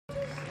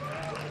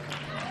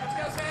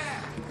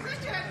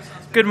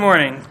Good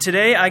morning.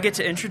 Today I get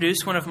to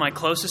introduce one of my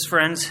closest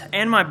friends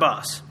and my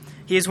boss.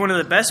 He is one of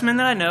the best men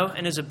that I know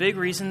and is a big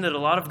reason that a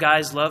lot of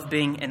guys love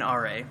being an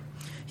RA.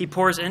 He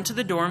pours into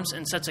the dorms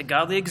and sets a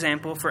godly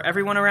example for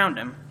everyone around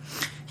him.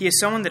 He is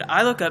someone that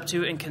I look up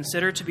to and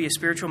consider to be a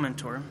spiritual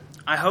mentor.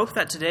 I hope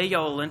that today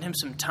y'all will lend him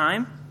some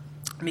time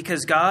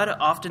because God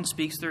often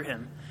speaks through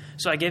him.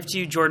 So I give to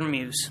you Jordan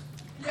Muse.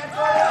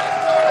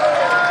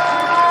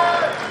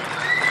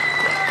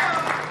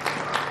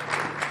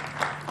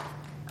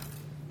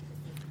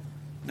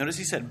 Notice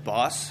he said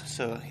boss,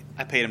 so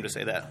I paid him to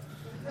say that.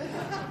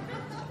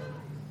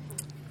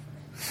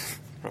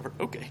 Robert,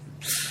 okay.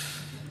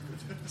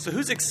 So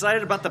who's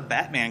excited about the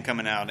Batman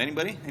coming out?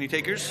 Anybody? Any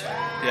takers?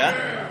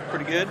 Yeah?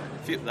 Pretty good?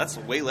 That's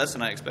way less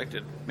than I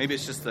expected. Maybe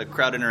it's just the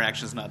crowd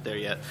interaction's not there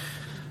yet.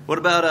 What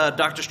about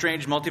Doctor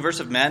Strange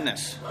Multiverse of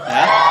Madness?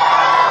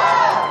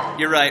 Yeah?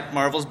 You're right,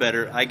 Marvel's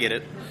better. I get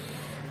it.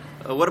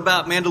 What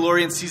about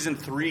Mandalorian Season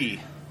 3?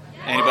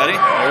 Anybody?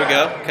 There we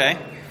go. Okay.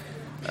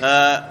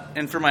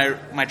 And for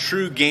my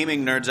true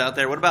gaming nerds out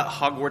there, what about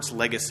Hogwarts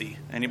Legacy?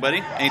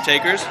 Anybody? Any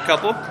takers? A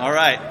couple? All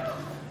right.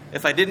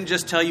 If I didn't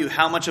just tell you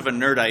how much of a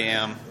nerd I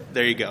am,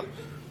 there you go.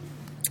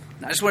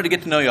 I just wanted to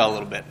get to know you all a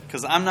little bit,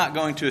 because I'm not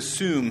going to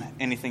assume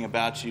anything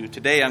about you.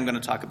 Today I'm going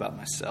to talk about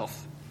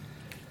myself.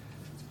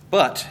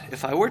 But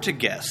if I were to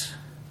guess,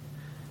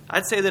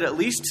 I'd say that at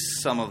least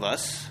some of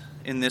us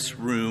in this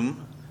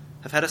room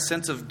have had a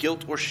sense of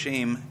guilt or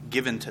shame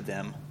given to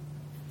them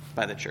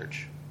by the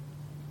church.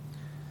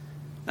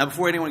 Now,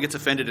 before anyone gets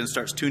offended and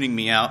starts tuning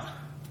me out,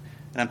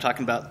 and I'm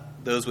talking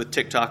about those with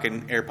TikTok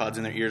and AirPods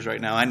in their ears right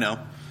now, I know.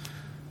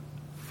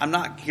 I'm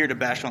not here to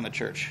bash on the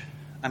church.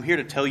 I'm here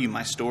to tell you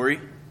my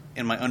story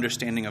and my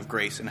understanding of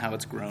grace and how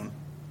it's grown.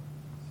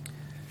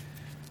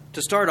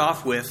 To start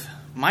off with,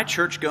 my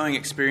church-going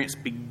experience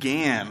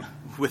began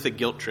with a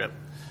guilt trip.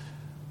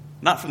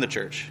 Not from the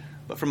church,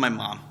 but from my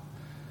mom.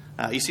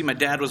 You see, my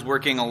dad was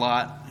working a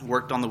lot,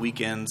 worked on the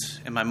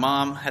weekends, and my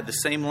mom had the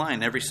same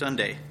line every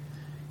Sunday.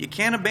 You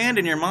can't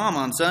abandon your mom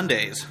on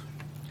Sundays.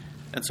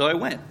 And so I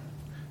went.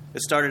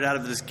 It started out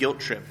of this guilt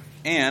trip.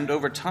 And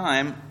over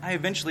time, I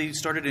eventually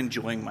started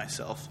enjoying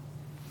myself.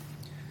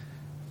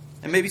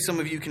 And maybe some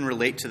of you can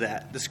relate to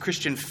that. This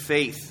Christian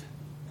faith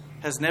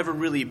has never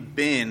really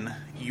been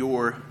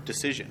your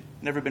decision,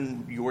 never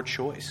been your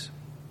choice,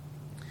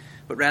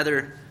 but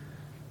rather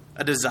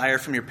a desire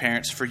from your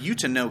parents for you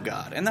to know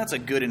God. And that's a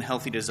good and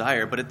healthy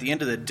desire. But at the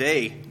end of the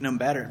day, no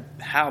matter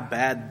how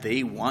bad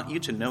they want you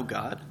to know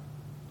God,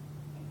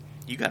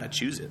 you got to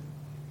choose it.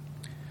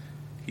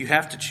 You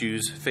have to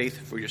choose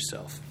faith for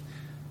yourself.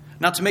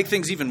 Now, to make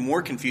things even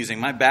more confusing,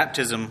 my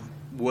baptism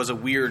was a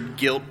weird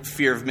guilt,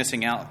 fear of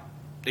missing out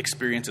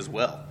experience as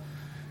well.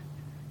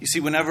 You see,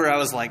 whenever I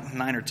was like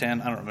 9 or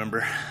 10, I don't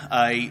remember,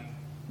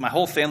 my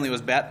whole family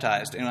was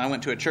baptized, and I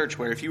went to a church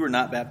where if you were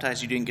not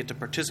baptized, you didn't get to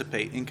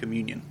participate in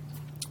communion.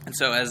 And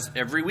so as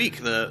every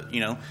week,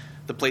 the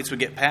plates would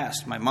get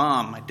passed. My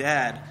mom, my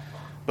dad,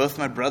 both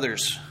my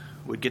brothers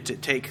would get to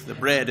take the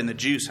bread and the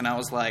juice, and I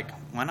was like,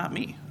 why not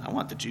me? I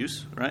want the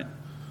juice, right?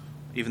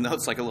 Even though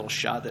it's like a little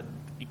shot that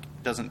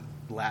doesn't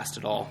last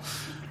at all.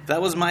 That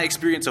was my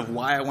experience of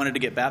why I wanted to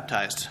get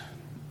baptized.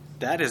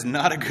 That is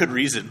not a good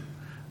reason.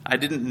 I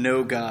didn't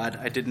know God.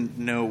 I didn't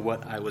know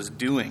what I was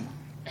doing.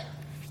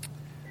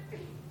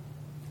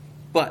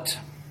 But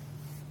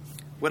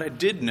what I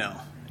did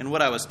know, and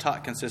what I was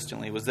taught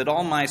consistently, was that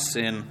all my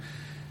sin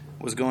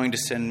was going to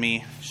send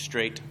me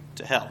straight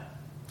to hell.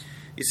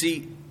 You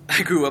see,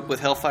 I grew up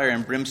with hellfire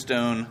and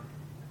brimstone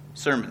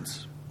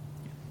sermons.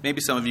 Maybe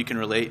some of you can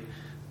relate.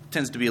 It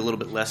tends to be a little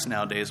bit less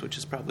nowadays, which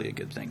is probably a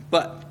good thing.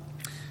 But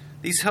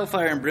these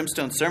hellfire and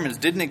brimstone sermons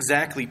didn't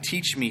exactly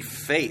teach me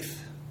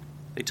faith.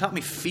 They taught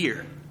me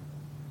fear.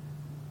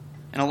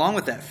 And along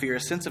with that fear, a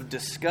sense of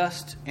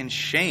disgust and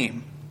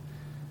shame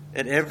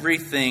at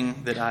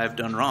everything that I've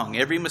done wrong,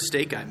 every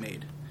mistake I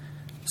made.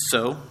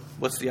 So,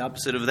 what's the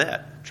opposite of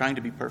that? Trying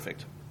to be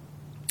perfect.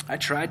 I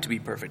tried to be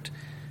perfect.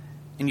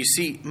 And you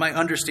see, my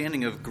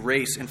understanding of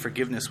grace and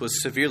forgiveness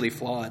was severely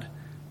flawed.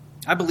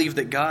 I believed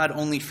that God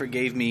only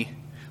forgave me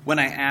when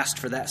I asked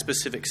for that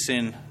specific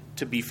sin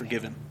to be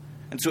forgiven.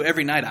 And so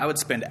every night I would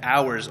spend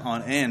hours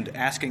on end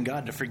asking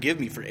God to forgive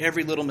me for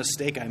every little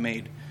mistake I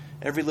made,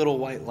 every little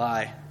white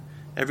lie,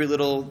 every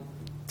little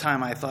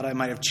time I thought I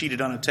might have cheated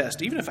on a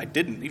test, even if I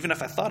didn't, even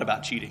if I thought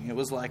about cheating. It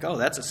was like, oh,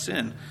 that's a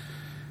sin.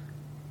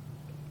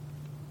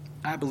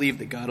 I believed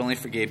that God only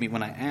forgave me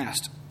when I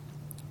asked.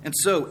 And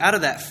so out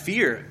of that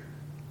fear,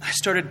 I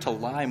started to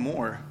lie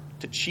more,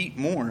 to cheat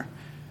more,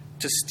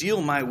 to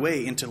steal my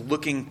way into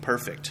looking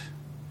perfect.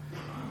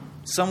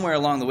 Somewhere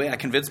along the way, I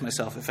convinced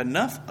myself if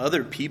enough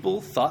other people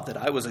thought that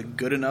I was a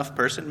good enough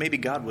person, maybe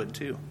God would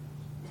too.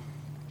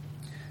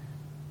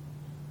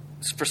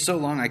 For so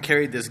long, I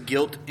carried this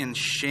guilt and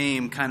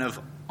shame kind of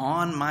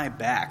on my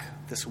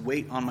back, this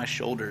weight on my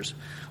shoulders,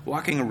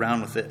 walking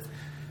around with it,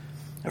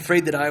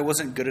 afraid that I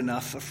wasn't good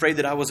enough, afraid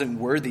that I wasn't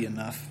worthy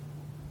enough.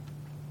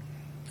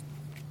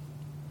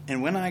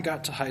 And when I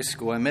got to high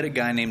school, I met a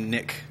guy named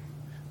Nick,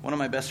 one of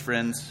my best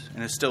friends,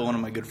 and is still one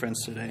of my good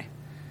friends today.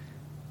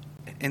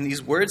 And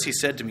these words he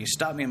said to me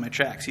stopped me in my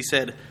tracks. He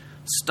said,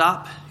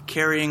 "Stop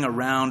carrying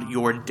around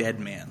your dead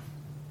man."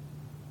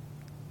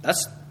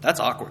 That's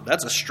awkward.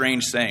 That's a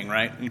strange saying,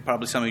 right? And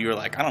probably some of you are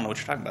like, I don't know what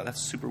you're talking about.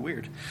 That's super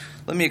weird.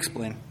 Let me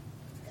explain.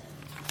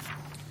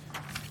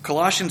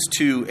 Colossians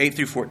 2, 8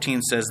 through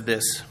 14 says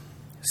this: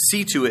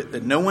 "See to it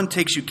that no one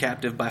takes you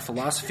captive by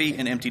philosophy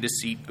and empty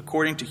deceit,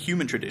 according to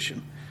human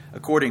tradition,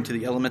 according to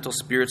the elemental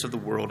spirits of the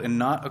world, and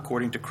not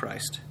according to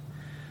Christ.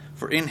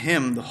 For in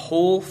him the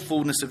whole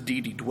fullness of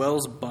deity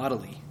dwells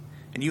bodily,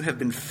 and you have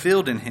been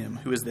filled in him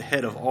who is the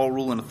head of all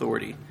rule and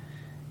authority.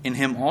 In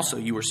him also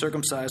you were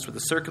circumcised with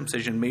a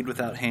circumcision made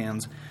without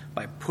hands,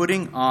 by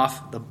putting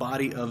off the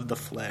body of the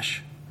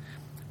flesh,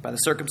 by the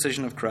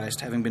circumcision of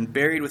Christ, having been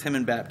buried with him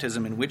in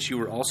baptism, in which you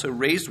were also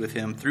raised with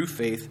him through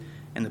faith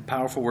in the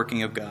powerful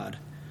working of God,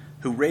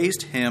 who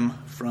raised him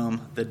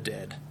from the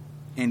dead.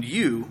 And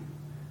you,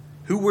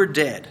 who were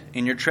dead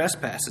in your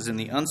trespasses and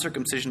the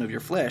uncircumcision of your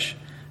flesh,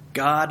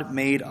 God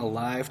made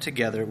alive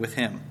together with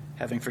him,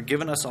 having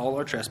forgiven us all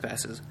our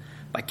trespasses,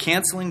 by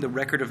canceling the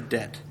record of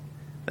debt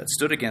that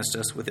stood against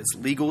us with its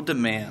legal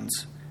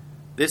demands.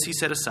 This he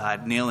set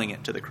aside, nailing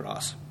it to the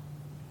cross."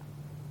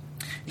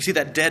 You see,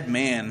 that dead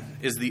man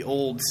is the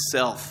old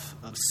self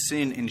of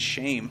sin and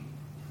shame.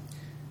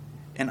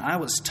 And I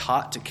was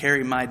taught to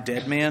carry my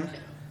dead man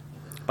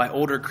by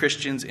older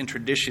Christians and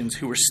traditions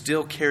who were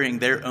still carrying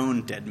their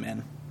own dead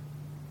men.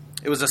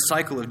 It was a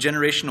cycle of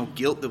generational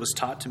guilt that was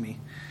taught to me.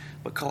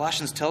 But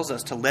Colossians tells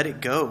us to let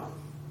it go.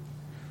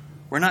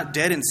 We're not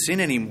dead in sin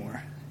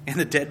anymore, and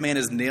the dead man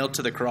is nailed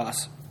to the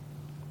cross.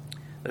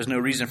 There's no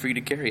reason for you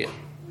to carry it.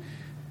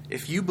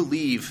 If you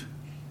believe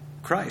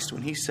Christ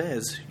when he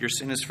says your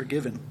sin is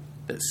forgiven,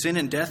 that sin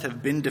and death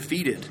have been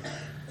defeated,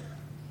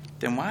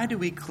 then why do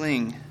we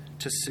cling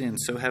to sin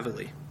so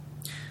heavily?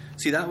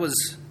 See, that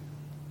was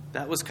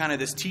kind of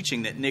this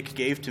teaching that Nick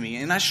gave to me,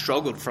 and I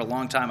struggled for a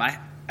long time.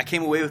 I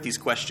came away with these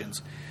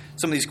questions.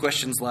 Some of these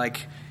questions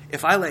like,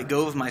 if I let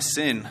go of my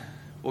sin,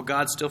 will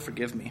God still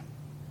forgive me?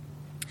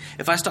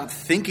 If I stop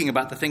thinking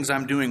about the things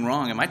I'm doing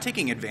wrong, am I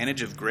taking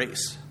advantage of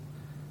grace?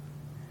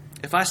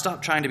 If I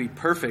stop trying to be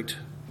perfect,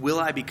 will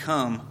I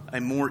become a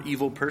more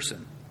evil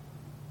person?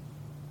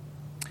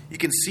 You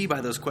can see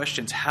by those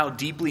questions how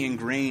deeply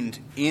ingrained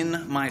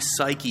in my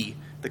psyche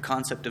the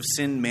concept of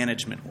sin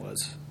management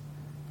was.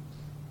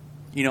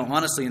 You know,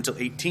 honestly, until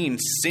 18,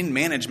 sin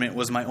management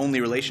was my only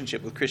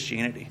relationship with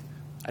Christianity.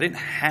 I didn't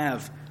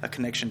have a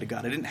connection to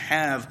God. I didn't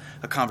have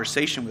a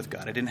conversation with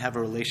God. I didn't have a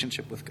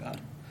relationship with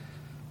God.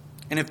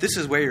 And if this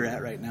is where you're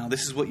at right now,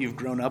 this is what you've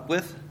grown up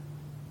with,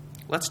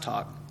 let's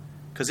talk.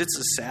 Because it's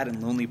a sad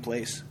and lonely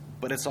place,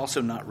 but it's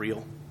also not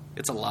real.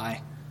 It's a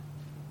lie.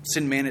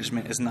 Sin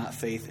management is not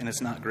faith, and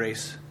it's not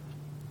grace.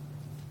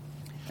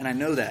 And I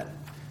know that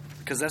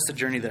because that's the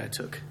journey that I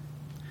took.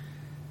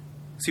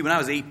 See, when I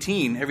was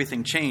 18,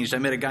 everything changed. I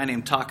met a guy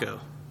named Taco.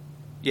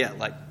 Yeah,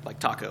 like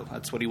Taco.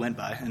 That's what he went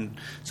by. And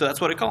so that's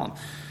what I call him.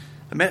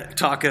 I met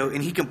Taco,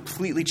 and he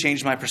completely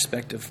changed my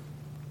perspective.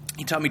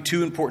 He taught me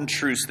two important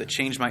truths that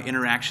changed my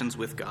interactions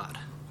with God.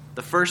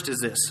 The first is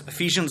this,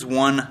 Ephesians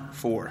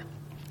 1:4.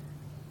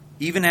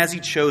 Even as he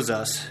chose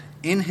us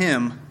in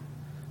him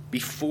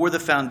before the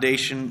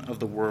foundation of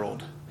the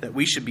world, that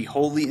we should be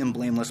holy and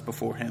blameless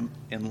before him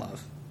in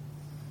love.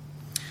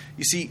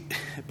 You see,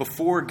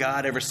 before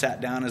God ever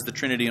sat down as the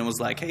Trinity and was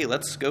like, hey,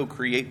 let's go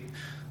create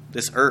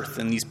this earth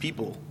and these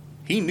people,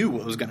 he knew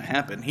what was going to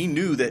happen. He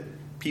knew that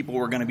people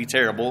were going to be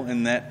terrible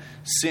and that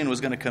sin was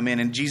going to come in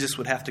and Jesus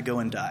would have to go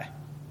and die.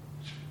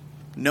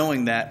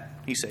 Knowing that,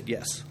 he said,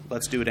 yes,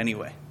 let's do it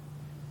anyway.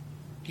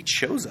 He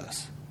chose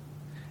us.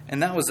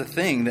 And that was the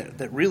thing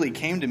that really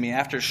came to me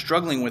after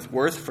struggling with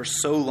worth for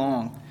so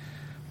long.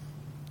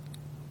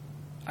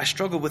 I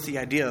struggled with the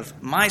idea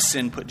of my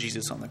sin put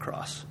Jesus on the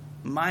cross.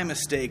 My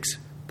mistakes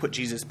put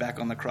Jesus back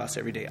on the cross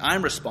every day.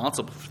 I'm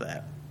responsible for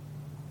that.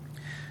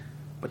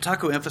 But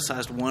Taco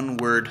emphasized one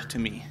word to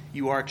me.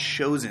 You are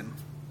chosen.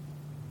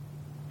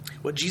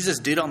 What Jesus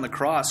did on the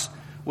cross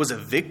was a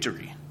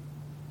victory,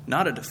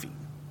 not a defeat.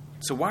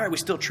 So why are we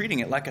still treating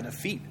it like a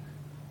defeat?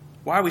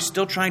 Why are we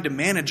still trying to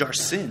manage our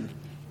sin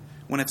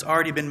when it's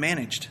already been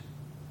managed?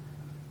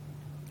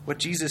 What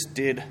Jesus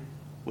did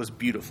was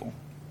beautiful.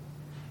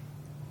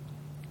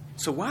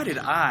 So why did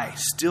I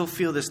still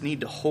feel this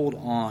need to hold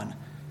on?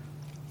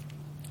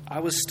 I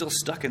was still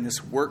stuck in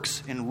this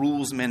works and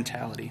rules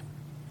mentality.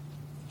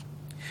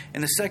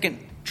 And the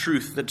second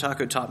truth that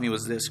Taco taught me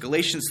was this,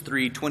 Galatians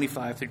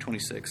 3:25 through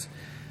 26.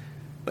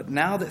 But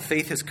now that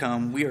faith has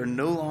come, we are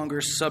no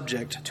longer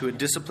subject to a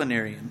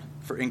disciplinarian.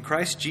 For in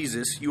Christ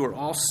Jesus, you are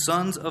all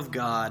sons of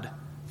God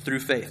through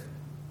faith.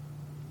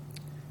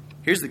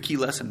 Here's the key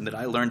lesson that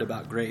I learned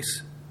about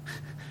grace.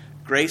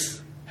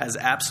 Grace has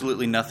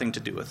absolutely nothing to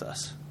do with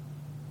us.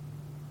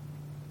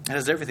 It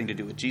has everything to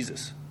do with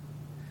Jesus.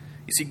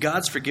 You see,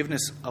 God's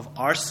forgiveness of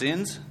our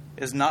sins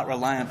is not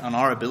reliant on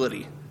our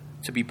ability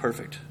to be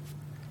perfect.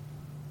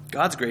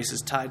 God's grace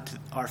is tied to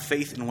our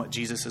faith in what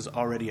Jesus has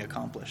already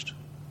accomplished.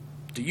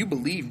 Do you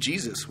believe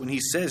Jesus when he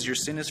says your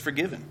sin is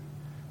forgiven?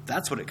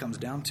 That's what it comes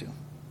down to.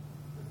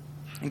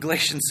 And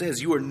Galatians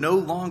says you are no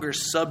longer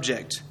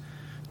subject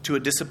to a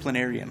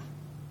disciplinarian.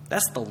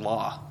 That's the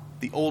law,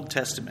 the Old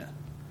Testament.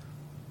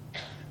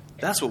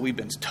 That's what we've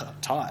been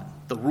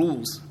taught, the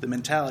rules, the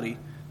mentality,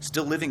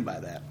 still living by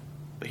that.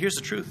 But here's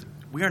the truth.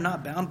 We are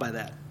not bound by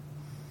that.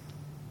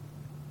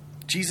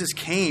 Jesus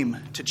came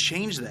to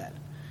change that.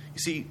 You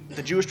see,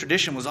 the Jewish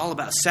tradition was all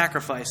about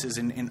sacrifices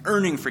and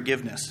earning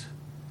forgiveness.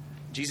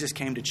 Jesus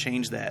came to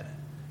change that,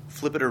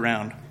 flip it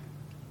around.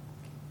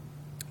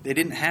 They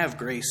didn't have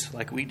grace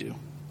like we do.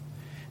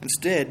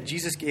 Instead,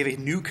 Jesus gave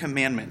a new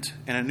commandment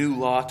and a new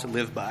law to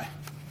live by.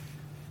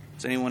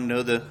 Does anyone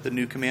know the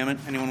new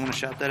commandment? Anyone want to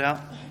shout that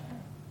out?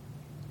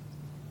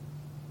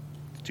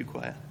 It's too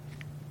quiet.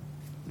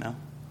 No?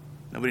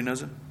 Nobody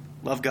knows it?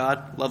 Love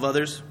God, love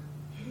others.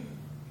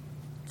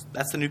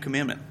 That's the new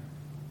commandment.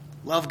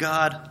 Love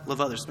God,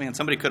 love others. Man,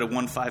 somebody could have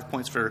won 5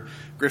 points for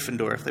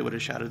Gryffindor if they would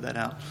have shouted that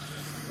out.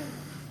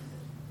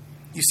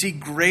 You see,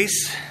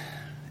 grace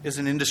is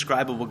an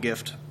indescribable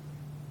gift.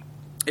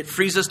 It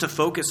frees us to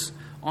focus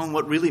on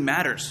what really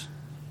matters.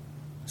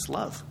 It's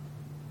love.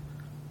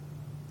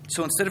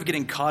 So instead of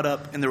getting caught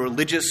up in the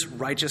religious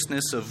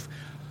righteousness of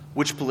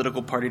which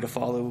political party to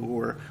follow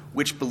or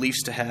which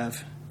beliefs to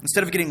have,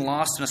 instead of getting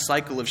lost in a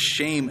cycle of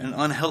shame and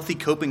unhealthy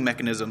coping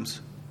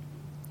mechanisms,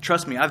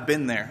 trust me, I've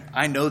been there.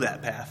 I know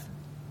that path.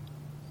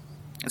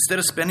 Instead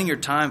of spending your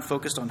time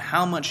focused on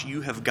how much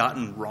you have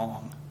gotten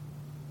wrong,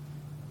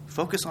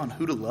 focus on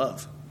who to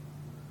love.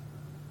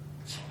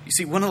 You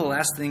see, one of the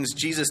last things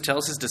Jesus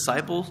tells his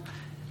disciples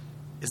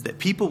is that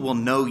people will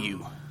know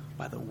you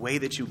by the way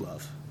that you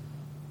love.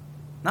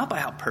 Not by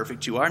how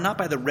perfect you are, not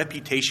by the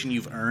reputation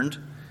you've earned,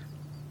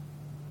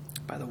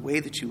 by the way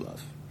that you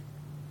love.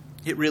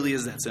 It really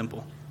is that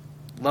simple.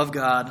 Love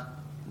God,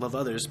 love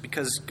others,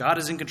 because God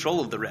is in control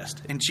of the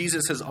rest, and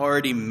Jesus has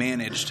already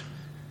managed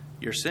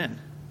your sin.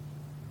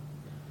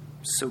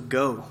 So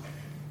go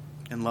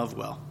and love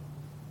well.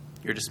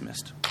 You're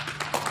dismissed.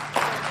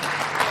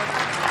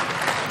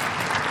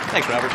 Thanks, Robert.